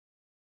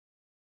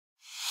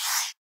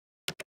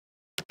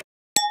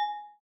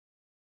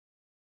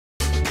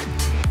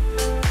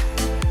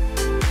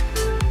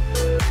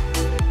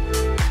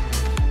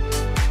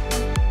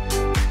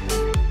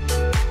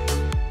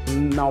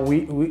Now,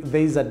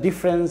 there is a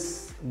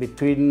difference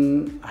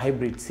between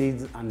hybrid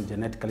seeds and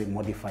genetically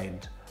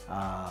modified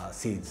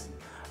seeds.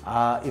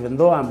 Even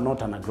though I'm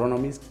not an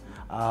agronomist,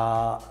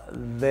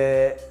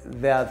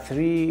 there are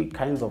three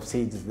kinds of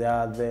seeds. There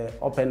are the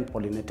open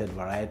pollinated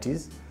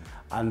varieties,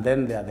 and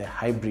then there are the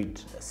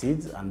hybrid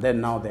seeds, and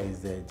then now there is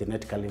the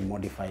genetically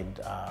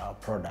modified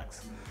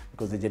products.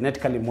 Because the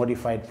genetically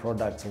modified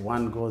products,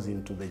 one goes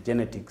into the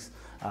genetics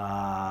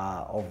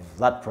of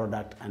that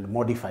product and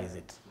modifies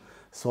it,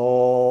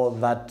 so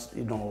that,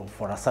 you know,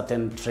 for a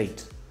certain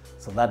trait,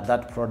 so that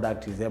that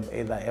product is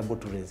either able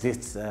to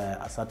resist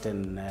a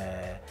certain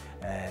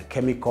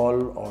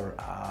chemical or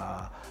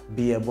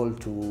be able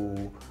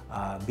to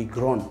be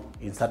grown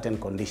in certain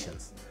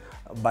conditions.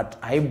 But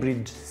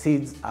hybrid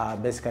seeds are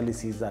basically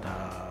seeds that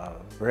are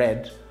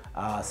bred,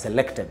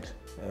 selected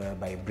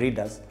by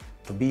breeders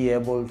to be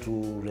able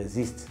to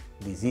resist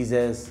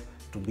diseases,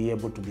 to be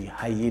able to be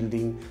high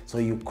yielding. So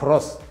you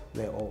cross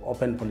the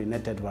open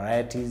pollinated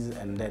varieties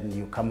and then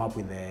you come up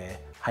with the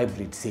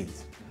hybrid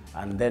seeds.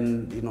 And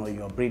then, you know,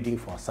 you are breeding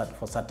for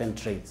certain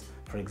traits.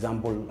 For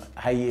example,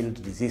 high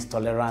yield, disease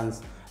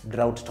tolerance,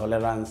 drought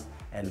tolerance,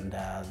 and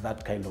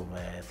that kind of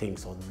thing.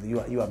 So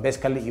you are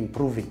basically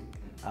improving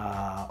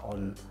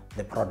on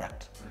the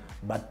product.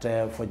 But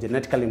for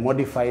genetically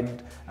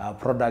modified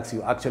products,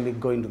 you actually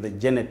go into the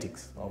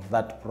genetics of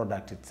that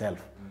product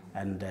itself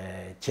and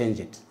change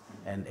it,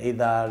 and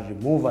either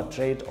remove a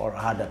trait or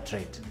add a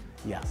trait.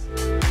 Yes.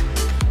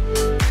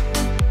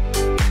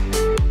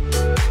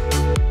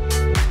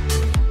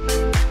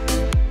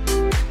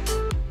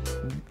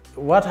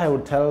 What I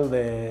would tell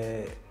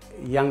the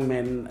young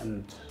men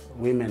and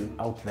women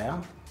out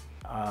there,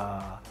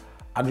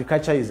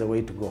 agriculture is the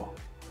way to go.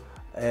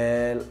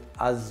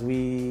 As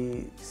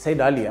we said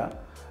earlier,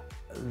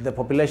 the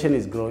population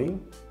is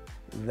growing,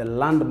 the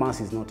land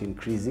mass is not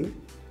increasing,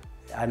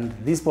 and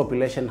this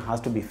population has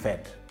to be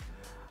fed.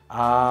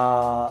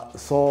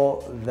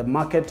 So the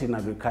market in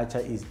agriculture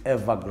is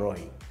ever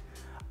growing.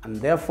 And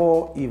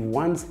therefore, if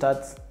one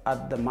starts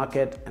at the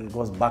market and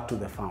goes back to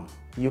the farm,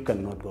 you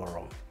cannot go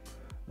wrong.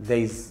 There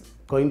is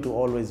going to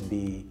always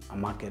be a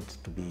market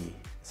to be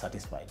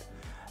satisfied.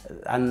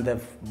 And the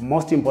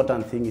most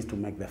important thing is to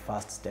make the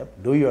first step.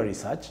 Do your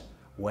research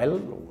well,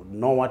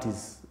 know what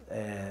is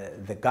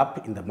the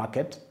gap in the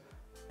market,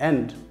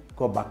 and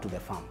go back to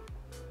the farm.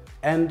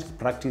 And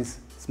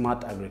practice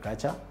smart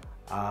agriculture,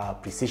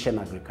 precision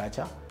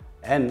agriculture,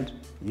 and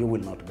you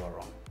will not go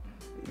wrong.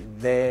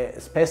 The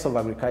space of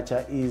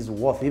agriculture is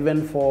worth,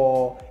 even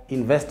for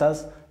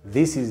investors,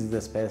 this is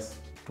the space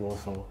to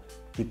also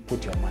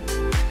put your money.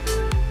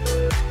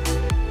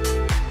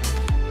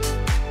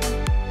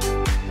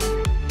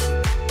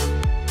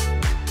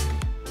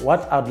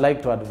 What I'd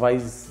like to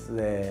advise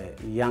the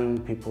young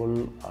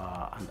people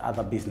and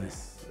other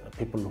business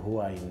people who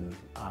are in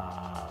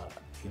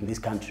this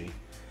country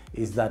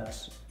is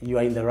that you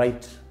are in the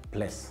right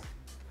place,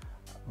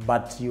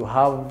 but you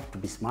have to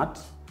be smart.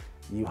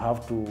 You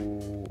have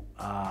to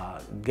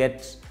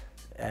get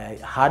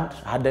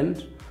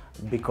hardened,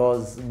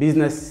 because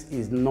business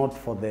is not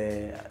for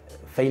the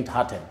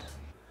faint-hearted.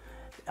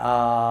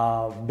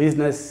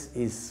 Business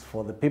is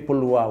for the people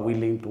who are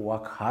willing to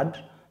work hard,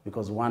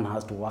 because one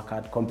has to work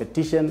hard.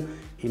 Competition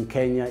in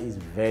Kenya is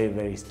very,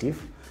 very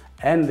stiff,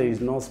 and there is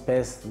no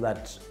space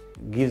that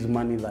gives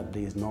money that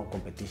there is no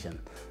competition.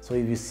 So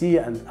if you see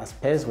a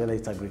space, whether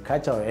it's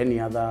agriculture or any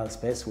other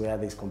space where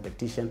there's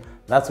competition,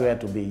 that's where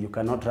to be. You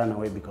cannot run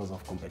away because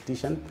of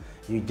competition.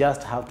 You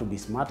just have to be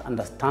smart,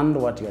 understand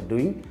what you're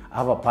doing,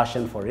 have a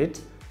passion for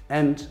it,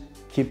 and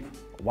keep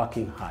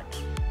working hard.